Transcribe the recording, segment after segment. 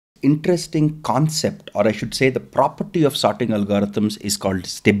interesting concept, or I should say the property of sorting algorithms is called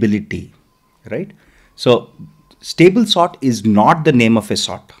stability, right? So stable sort is not the name of a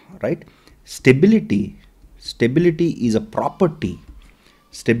sort, right? Stability is a property.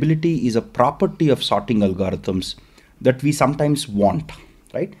 Stability is a property of sorting algorithms that we sometimes want,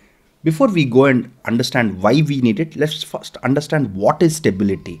 right? Before we go and understand why we need it, let's first understand what is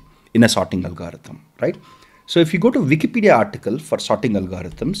stability in a sorting algorithm, right? So if you go to Wikipedia article for sorting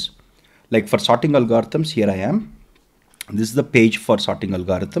algorithms, like for sorting algorithms, here I am. This is the page for sorting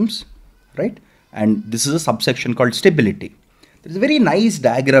algorithms, right? And this is a subsection called stability. There's a very nice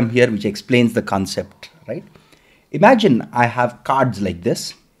diagram here which explains the concept, right? Imagine I have cards like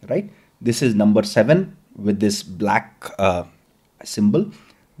this, right? This is number 7 with this black symbol.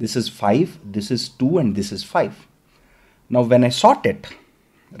 This is 5, this is 2, and this is 5. Now when I sort it,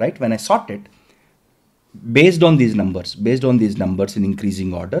 right? When I sort it, based on these numbers in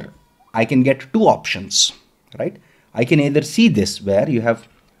increasing order, I can get two options, right? I can either see this where you have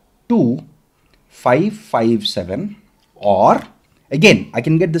 2, 5, 5, 7, or again, I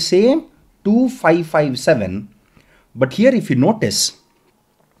can get the same 2, 5, 5, 7, but here if you notice,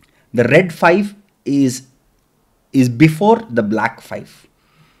 the red 5 is before the black 5,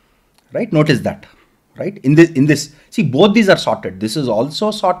 right? Notice that, right? In this, see, both these are sorted. This is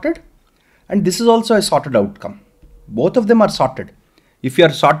also sorted, and this is also a sorted outcome. Both of them are sorted. If you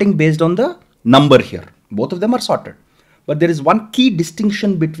are sorting based on the number here, both of them are sorted. But there is one key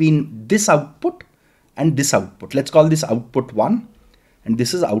distinction between this output and this output. Let's call this output 1 and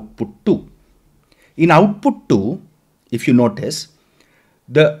this is output 2. In output 2, if you notice,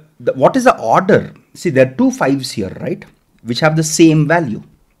 what is the order? See, there are two 5s here, right? Which have the same value.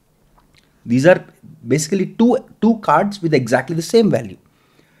 These are basically two cards with exactly the same value.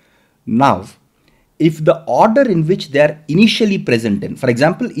 Now, if the order in which they are initially present in, for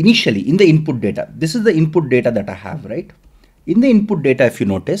example, initially in the input data, this is the input data that I have, right? In the input data, if you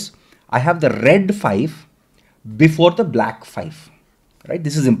notice, I have the red 5 before the black 5, right?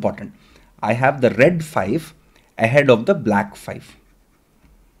 This is important. I have the red 5 ahead of the black 5,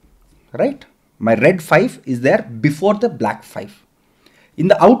 right? My red 5 is there before the black 5. In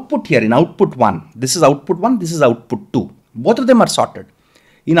the output here, in output 1, this is output 1, this is output 2. Both of them are sorted.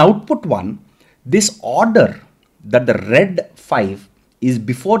 In output 1, this order that the red 5 is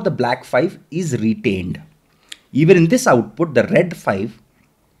before the black 5 is retained. Even in this output, the red 5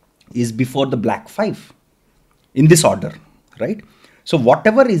 is before the black 5 in this order, right? So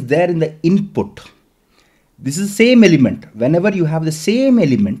whatever is there in the input, this is the same element. Whenever you have the same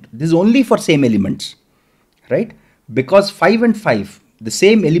element, this is only for same elements, right? Because 5 and 5, the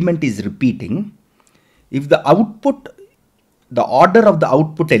same element is repeating. If the output, the order of the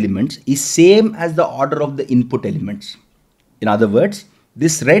output elements is same as the order of the input elements. In other words,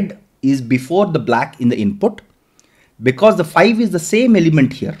 this red is before the black in the input because the 5 is the same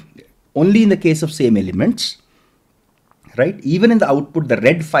element here. Only in the case of same elements, right? Even in the output, the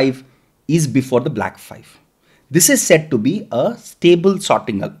red 5 is before the black 5. This is said to be a stable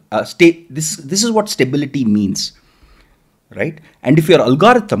sorting. This is what stability means, right? And if your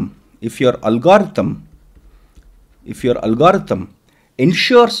algorithm ensures,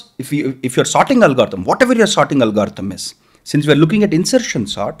 if your sorting algorithm, whatever your sorting algorithm is, since we're looking at insertion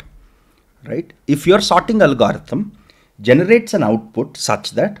sort, right? If your sorting algorithm generates an output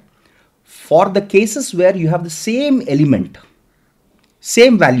such that for the cases where you have the same element,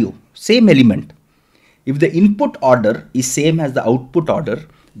 same value, same element, if the input order is same as the output order,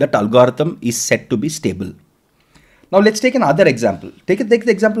 that algorithm is said to be stable. Now let's take another example. Take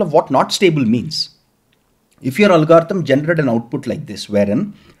the example of what not stable means. If your algorithm generated an output like this,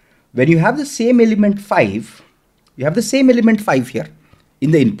 wherein when you have the same element 5, you have the same element 5 here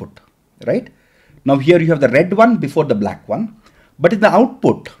in the input, right? Now here you have the red one before the black one, but in the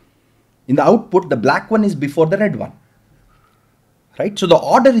output, the black one is before the red one, right? So the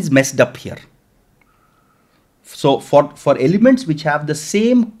order is messed up here. So for elements which have the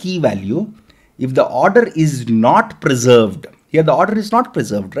same key value, if the order is not preserved, here the order is not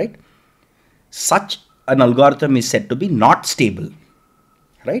preserved, right? Such an algorithm is said to be not stable,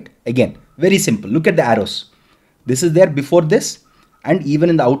 right? Again, very simple. Look at the arrows. This is there before this, and even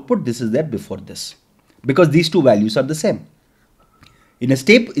in the output, this is there before this, because these two values are the same.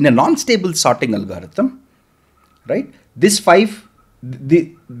 In a non-stable sorting algorithm, right? This 5,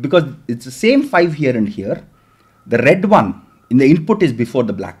 because it's the same 5 here and here, the red one in the input is before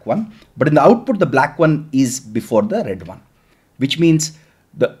the black one, but in the output, the black one is before the red one, which means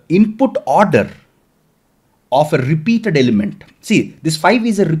the input order of a repeated element. See, this 5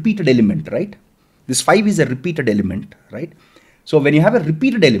 is a repeated element, right? This 5 is a repeated element, right? So when you have a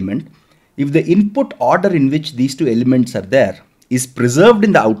repeated element, if the input order in which these two elements are there is preserved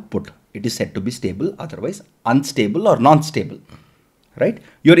in the output, it is said to be stable, otherwise unstable or non-stable, right?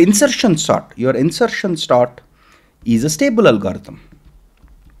 Your insertion sort is a stable algorithm.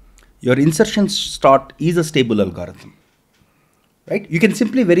 Your insertion sort is a stable algorithm, right? You can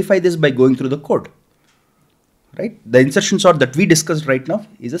simply verify this by going through the code, right? The insertion sort that we discussed right now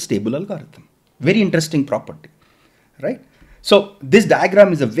is a stable algorithm. Very interesting property, right? So this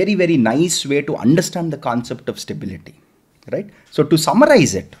diagram is a very, very nice way to understand the concept of stability, right? So to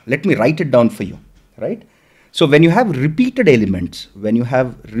summarize it, let me write it down for you, right? So when you have repeated elements, so when you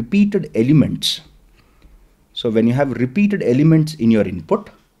have repeated elements in your input,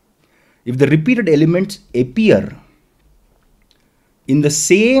 if the repeated elements appear in the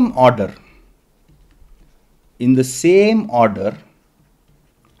same order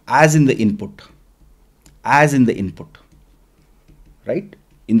as in the input, right?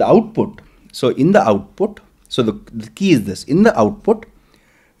 In the output, so the key is this: in the output,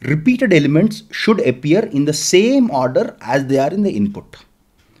 repeated elements should appear in the same order as they are in the input.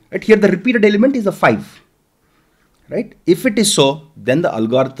 Right here, the repeated element is a 5. Right? If it is so, then the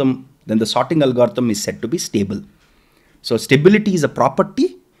sorting algorithm is said to be stable. So stability is a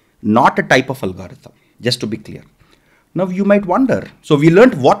property, not a type of algorithm, just to be clear. Now you might wonder, so we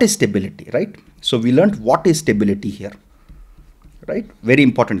learned what is stability, right? So we learned what is stability here, right? Very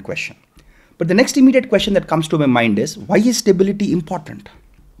important question. But the next immediate question that comes to my mind is, why is stability important?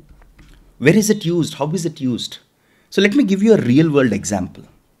 Where is it used? How is it used? So let me give you a real world example.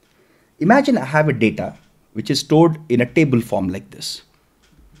 Imagine I have a data which is stored in a table form like this,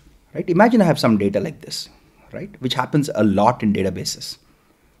 right? Imagine I have some data like this, right? Which happens a lot in databases.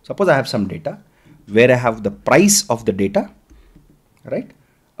 Suppose I have some data where I have the price of the data, right?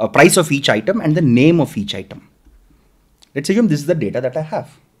 A price of each item and the name of each item. Let's assume this is the data that I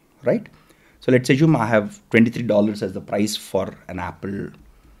have, right? So let's assume I have $23 as the price for an Apple,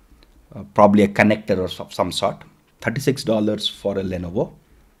 probably a connector of some sort, $36 for a Lenovo,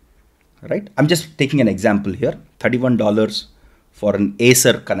 right? I'm just taking an example here, $31 for an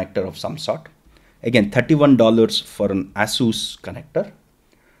Acer connector of some sort. Again, $31 for an Asus connector,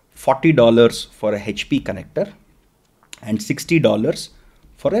 $40 for a HP connector, and $60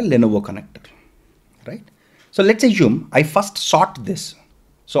 for a Lenovo connector, right? So let's assume I first sort this.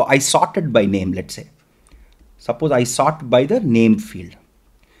 So I sorted by name, let's say. Suppose I sort by the name field.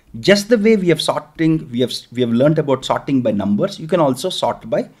 Just the way we have learned about sorting by numbers, you can also sort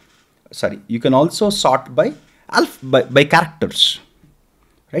by characters, right? You can also sort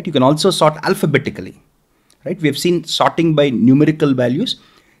alphabetically, right? We have seen sorting by numerical values.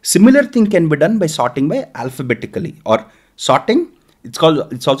 Similar thing can be done by sorting by alphabetically, or sorting, it's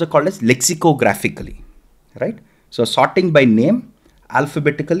also called as lexicographically, right? So sorting by name,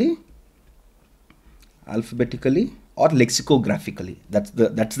 alphabetically or lexicographically. That's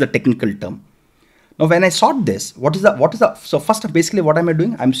the technical term. Now when I sort this, so first basically what am I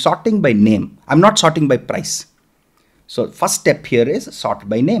doing? I'm sorting by name. I'm not sorting by price. So first step here is sort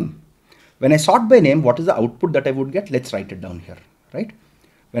by name. When I sort by name, what is the output that I would get? Let's write it down here, right?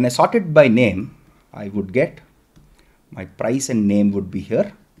 When I sort it by name, I would get my price and name would be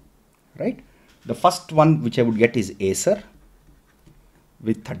here, right? The first one which I would get is Acer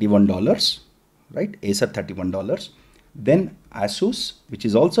with $31, right? Acer $31. Then Asus, which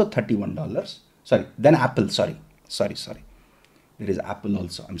is also $31. Sorry, then Apple, sorry. There is Apple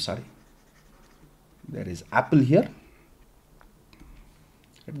also, I'm sorry. There is Apple here.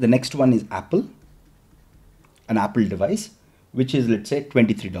 The next one is Apple, an Apple device, which is, let's say,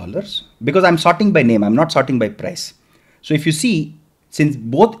 $23. Because I'm sorting by name, I'm not sorting by price. So if you see, since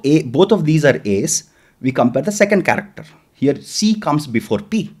both of these are A's, we compare the second character. Here C comes before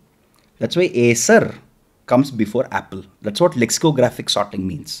P. That's why Acer comes before Apple. That's what lexicographic sorting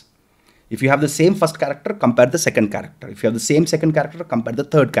means. If you have the same first character, compare the second character. If you have the same second character, compare the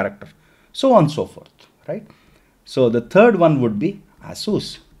third character. So on and so forth, right? So the third one would be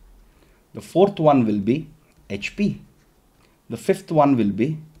Asus. The fourth one will be HP. The fifth one will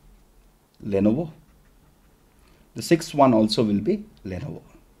be Lenovo. The sixth one also will be Lenovo,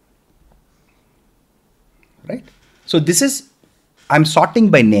 right? So this is, I'm sorting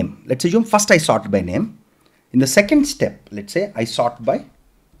by name. Let's assume first I sort by name. In the second step, let's say I sort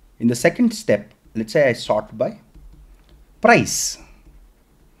by, price.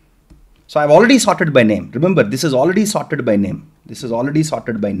 So I've already sorted by name. Remember, this is already sorted by name.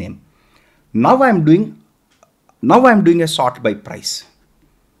 Now I'm doing a sort by price,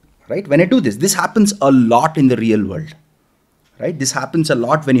 right? When I do this, this happens a lot in the real world, right? This happens a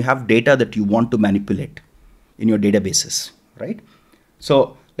lot when you have data that you want to manipulate in your databases, right?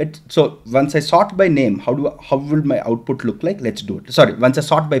 So once I sort by name, how will my output look like? Let's do it. Sorry, once I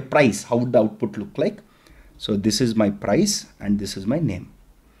sort by price, how would the output look like? So this is my price and this is my name.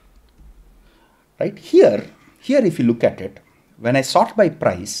 Right here if you look at it, when I sort by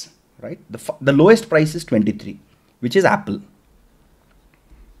price, right, the lowest price is 23, which is Apple.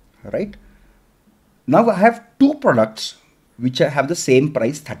 Right? Now I have two products which have the same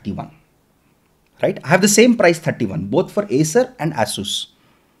price 31. Right? I have the same price 31 both for Acer and Asus.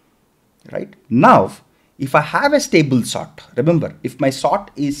 Right? Now if I have a stable sort, remember, if my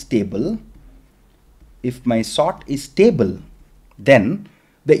sort is stable, then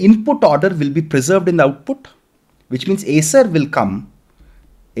the input order will be preserved in the output, which means Acer will come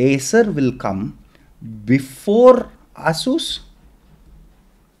before Asus,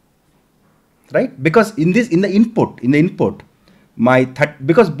 right? Because in the input,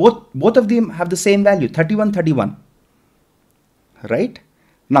 because both of them have the same value, 31, right?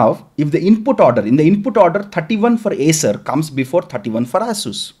 Now, if in the input order, 31 for Acer comes before 31 for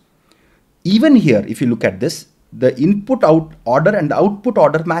Asus. Even here, if you look at this, the input order and the output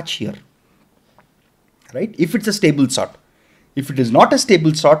order match here, right? If it's a stable sort. If it is not a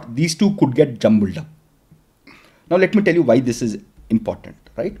stable sort, these two could get jumbled up. Now let me tell you why this is important,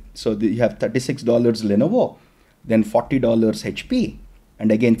 right? So you have $36 Lenovo, then $40 HP,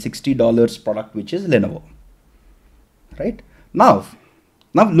 and again $60 product which is Lenovo, right? Now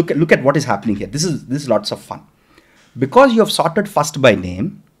look at what is happening here. This is lots of fun. Because you have sorted first by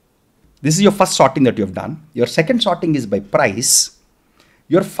name, this is your first sorting that you have done. Your second sorting is by price.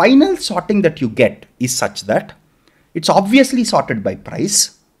 Your final sorting that you get is such that it's obviously sorted by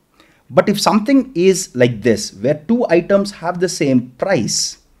price. But if something is like this, where two items have the same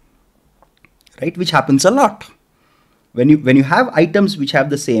price, right, which happens a lot. When you have items which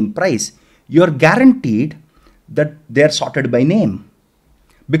have the same price, you're guaranteed that they're sorted by name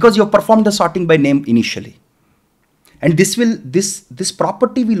because you have performed the sorting by name initially. And this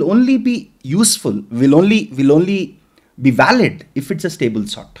property will only be useful, will only be valid if it's a stable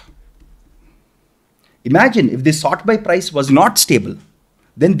sort. Imagine if this sort by price was not stable,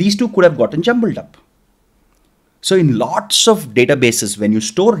 then these two could have gotten jumbled up. So in lots of databases, when you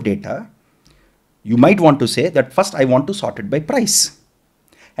store data, you might want to say that first I want to sort it by price.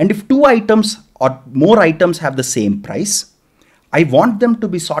 And if two items or more items have the same price, I want them to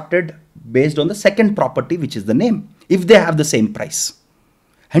be sorted based on the second property, which is the name, if they have the same price.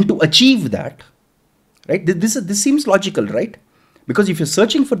 And to achieve that, right, this seems logical, right? Because if you're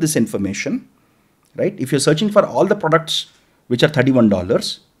searching for this information, right, if you're searching for all the products which are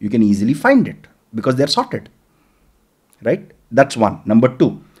 $31, you can easily find it because they're sorted, right? That's one. Number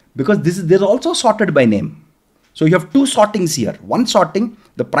two, because they're also sorted by name. So you have two sortings here. One sorting,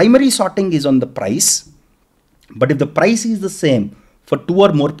 the primary sorting is on the price, but if the price is the same for two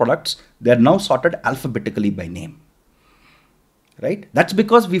or more products, they are now sorted alphabetically by name, right? That's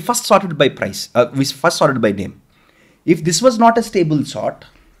because we first sorted by price, we first sorted by name. If this was not a stable sort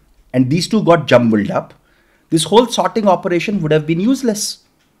and these two got jumbled up, this whole sorting operation would have been useless.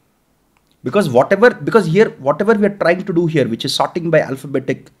 Because whatever we are trying to do here, which is sorting by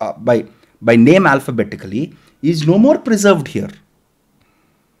by name alphabetically, is no more preserved here,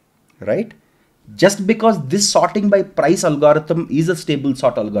 right? Just because this sorting by price algorithm is a stable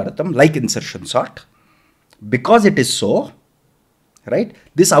sort algorithm like insertion sort, because it is so, right,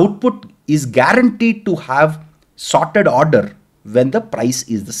 this output is guaranteed to have sorted order when the price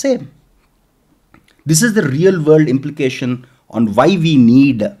is the same. This is the real world implication on why we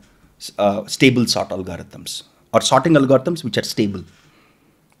need stable sort algorithms or sorting algorithms which are stable,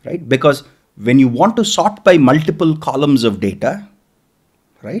 right? Because when you want to sort by multiple columns of data,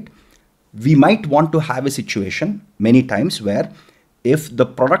 right, we might want to have a situation many times where if the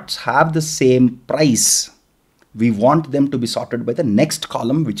products have the same price, we want them to be sorted by the next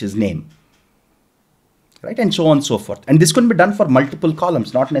column, which is name, right? And so on and so forth. And this can be done for multiple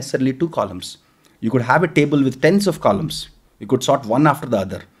columns, not necessarily two columns. You could have a table with tens of columns. You could sort one after the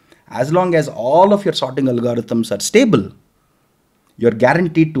other. As long as all of your sorting algorithms are stable, you're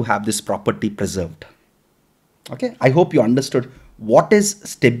guaranteed to have this property preserved. Okay, I hope you understood what is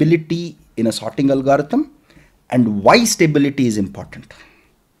stability in a sorting algorithm and why stability is important,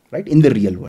 right, in the real world.